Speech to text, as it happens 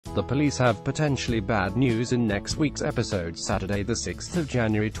The police have potentially bad news in next week's episode. Saturday the 6th of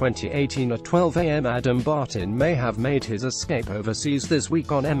January 2018 at 12 a.m. Adam Barton may have made his escape overseas this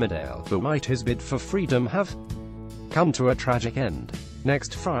week on Emmerdale, but might his bid for freedom have come to a tragic end?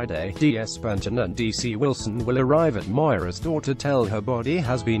 Next Friday, D.S. Benton and D.C. Wilson will arrive at Moira's door to tell her body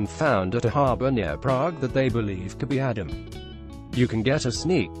has been found at a harbour near Prague that they believe could be Adam. You can get a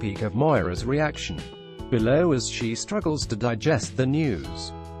sneak peek of Moira's reaction below as she struggles to digest the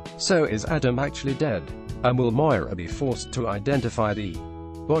news. So is Adam actually dead? And will Moira be forced to identify the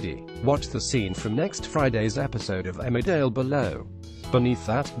body? Watch the scene from next Friday's episode of Emmerdale below. Beneath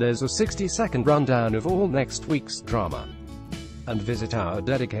that, there's a 60-second rundown of all next week's drama. And visit our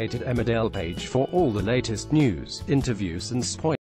dedicated Emmerdale page for all the latest news, interviews and spoilers.